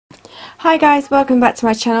Hi guys, welcome back to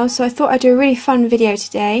my channel. So I thought I'd do a really fun video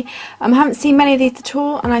today. I haven't seen many of these at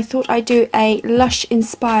all, and I thought I'd do a Lush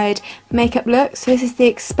inspired makeup look. So this is the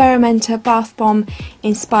Experimenter Bath Bomb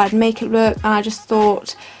inspired makeup look, and I just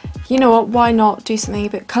thought, you know what, why not do something a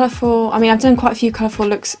bit colourful. I mean, I've done quite a few colourful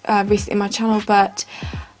looks recently in my channel, but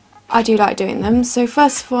I do like doing them. So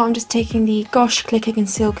first of all, I'm just taking the Gosh Clicker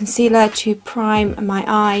Conceal Concealer to prime my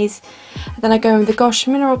eyes. And then I go in with the Gosh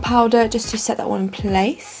Mineral Powder just to set that one in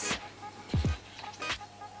place.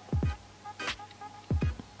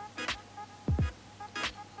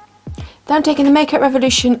 Then I'm taking the Makeup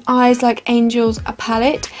Revolution Eyes Like Angels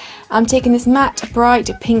palette. I'm taking this matte bright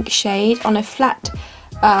pink shade on a flat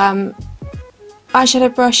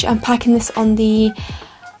eyeshadow brush and packing this on the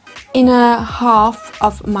inner half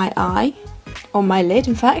of my eye, or my lid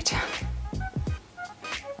in fact.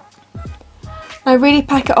 I really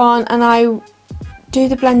pack it on and I do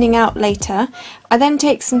the blending out later. I then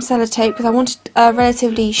take some sellotape because I wanted a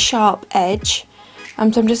relatively sharp edge.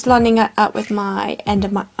 So I'm just lining it up with my end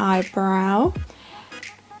of my eyebrow.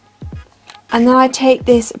 And then I take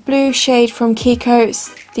this blue shade from Kiko,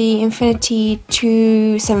 it's the Infinity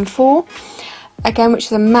 274, again, which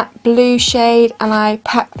is a matte blue shade, and I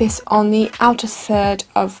pack this on the outer third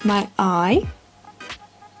of my eye.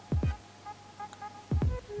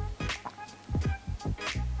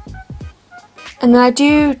 And then I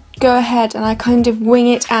do go ahead and I kind of wing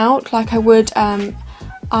it out like I would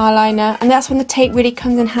eyeliner, and that's when the tape really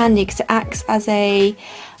comes in handy because it acts as a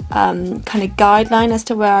kind of guideline as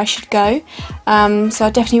to where I should go. So I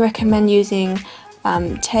definitely recommend using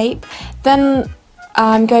tape. Then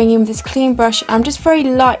I'm going in with this clean brush. I'm just very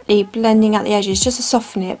lightly blending out the edges just to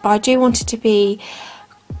soften it, but I do want it to be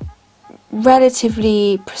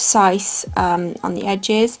relatively precise on the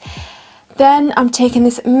edges. Then I'm taking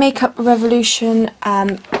this Makeup Revolution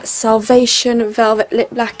Salvation Velvet Lip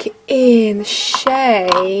Black in the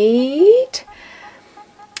shade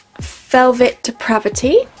Velvet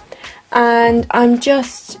Depravity, and I'm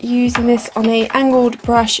just using this on an angled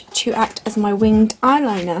brush to act as my winged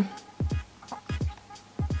eyeliner.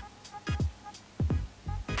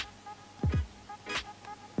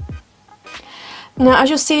 Now, as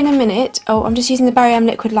you'll see in a minute, I'm just using the Barry M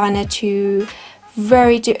liquid liner to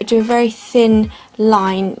do a very thin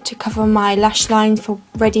line to cover my lash line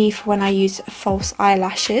ready for when I use false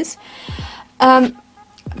eyelashes. But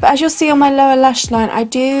as you'll see on my lower lash line, I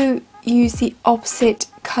do use the opposite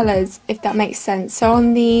colours, if that makes sense. So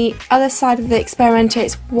on the other side of the Experimenter,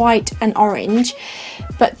 it's white and orange,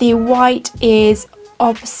 but the white is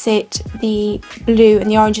opposite the blue and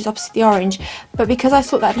the orange is opposite the orange. But because I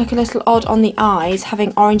thought that'd look a little odd on the eyes,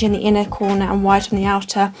 having orange in the inner corner and white on the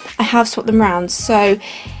outer, I have swapped them round. So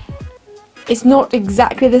it's not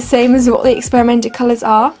exactly the same as what the Experimenter colours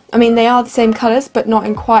are. I mean, they are the same colours, but not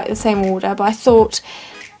in quite the same order. But I thought,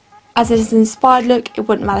 as it is an inspired look, it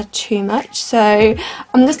wouldn't matter too much. So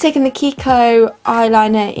I'm just taking the Kiko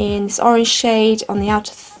eyeliner in this orange shade on the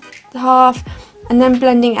outer half, and then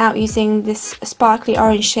blending out using this sparkly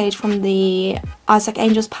orange shade from the Eyes Like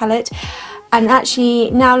Angels palette. And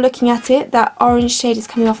actually, now looking at it, that orange shade is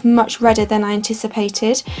coming off much redder than I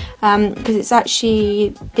anticipated, because it's actually,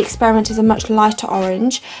 the Experimenter is a much lighter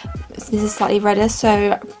orange. This is slightly redder,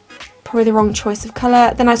 so probably the wrong choice of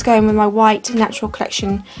colour. Then I was going with my white Natural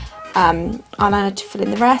Collection eyeliner to fill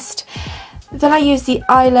in the rest. Then I use the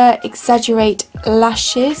Eyeliner Exaggerate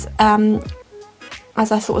Lashes, as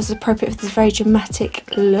I thought was appropriate for this very dramatic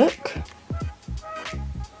look.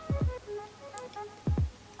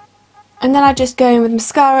 And then I just go in with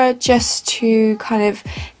mascara just to kind of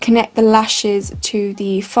connect the lashes to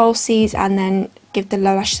the falsies and then give the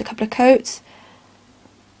lower lashes a couple of coats.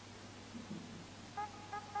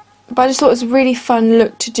 But I just thought it was a really fun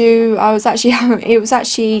look to do. It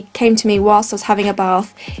actually came to me whilst I was having a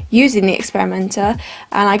bath using the Experimenter,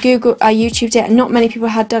 and I YouTubed it, and not many people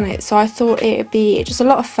had done it, so I thought it would be just a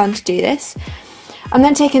lot of fun to do this. I'm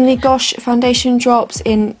then taking the Gosh foundation drops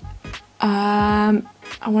in, I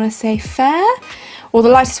want to say Fair, or the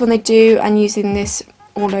lightest one they do, and using this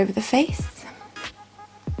all over the face.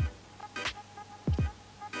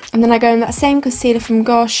 And then I go in that same concealer from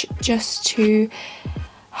Gosh just to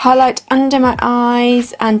highlight under my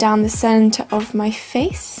eyes and down the centre of my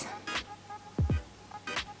face.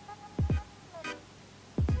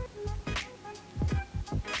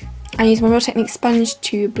 I use my Real Technique sponge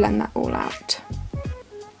to blend that all out.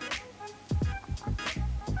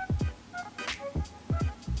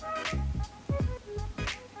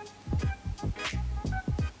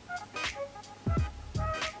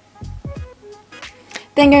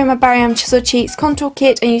 Then going with my Barry M Chisel Cheeks Contour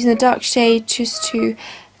Kit and using the dark shade just to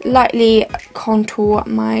lightly contour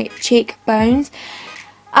my cheekbones.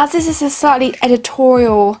 As this is a slightly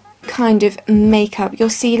editorial kind of makeup, you'll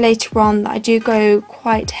see later on that I do go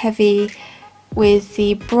quite heavy with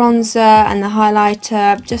the bronzer and the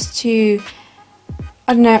highlighter, just to,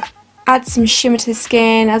 I don't know, add some shimmer to the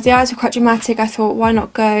skin. As the eyes were quite dramatic, I thought why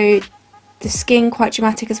not go the skin quite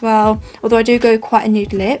dramatic as well, although I do go quite a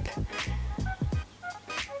nude lip.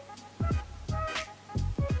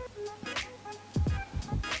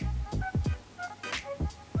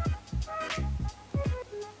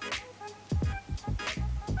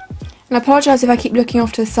 And I apologise if I keep looking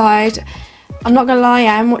off to the side. I'm not going to lie,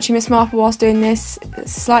 I am watching Miss Marple whilst doing this.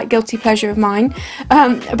 It's a slight guilty pleasure of mine.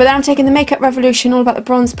 But then I'm taking the Makeup Revolution All About the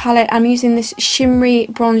Bronze palette. I'm using this shimmery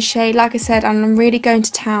bronze shade, like I said, and I'm really going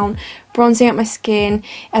to town, bronzing up my skin.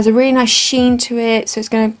 It has a really nice sheen to it, so it's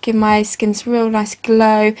going to give my skin this real nice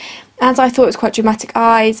glow. As I thought it was quite dramatic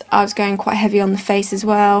eyes, I was going quite heavy on the face as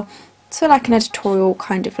well. So like an editorial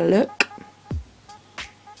kind of a look.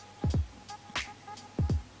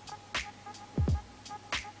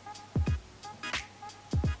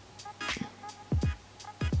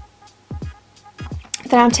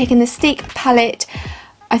 Then I'm taking the Stick palette.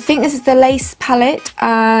 I think this is the Lace palette,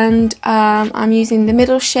 and I'm using the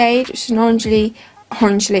middle shade, which is an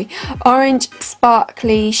orange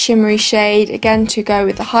sparkly shimmery shade, again to go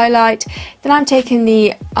with the highlight. Then I'm taking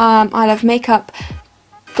the I Love Makeup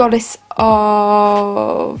Goddess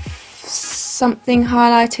of something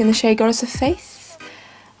highlighter in the shade Goddess of Faith.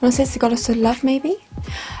 I want to say it's the Goddess of Love maybe,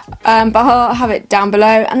 but I'll have it down below.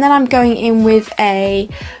 And then I'm going in with a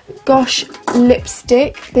Gosh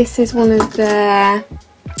lipstick. This is one of the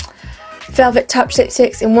Velvet Touch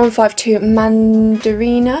lipsticks in 152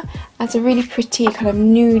 Mandarina. It's a really pretty kind of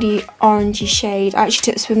nudie orangey shade. I actually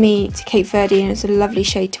took this with me to Cape Verde and it's a lovely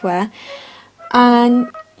shade to wear.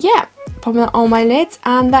 And yeah, popping that on my lids,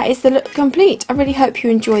 and that is the look complete. I really hope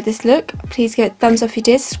you enjoyed this look. Please give it a thumbs up if you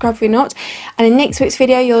did, subscribe if you're not, and in next week's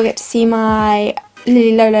video you'll get to see my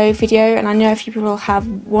Lily Lolo video, and I know a few people have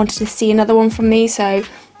wanted to see another one from me, so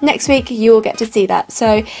next week you'll get to see that.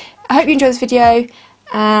 So I hope you enjoyed this video, and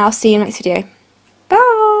I'll see you in the next video.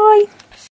 Bye!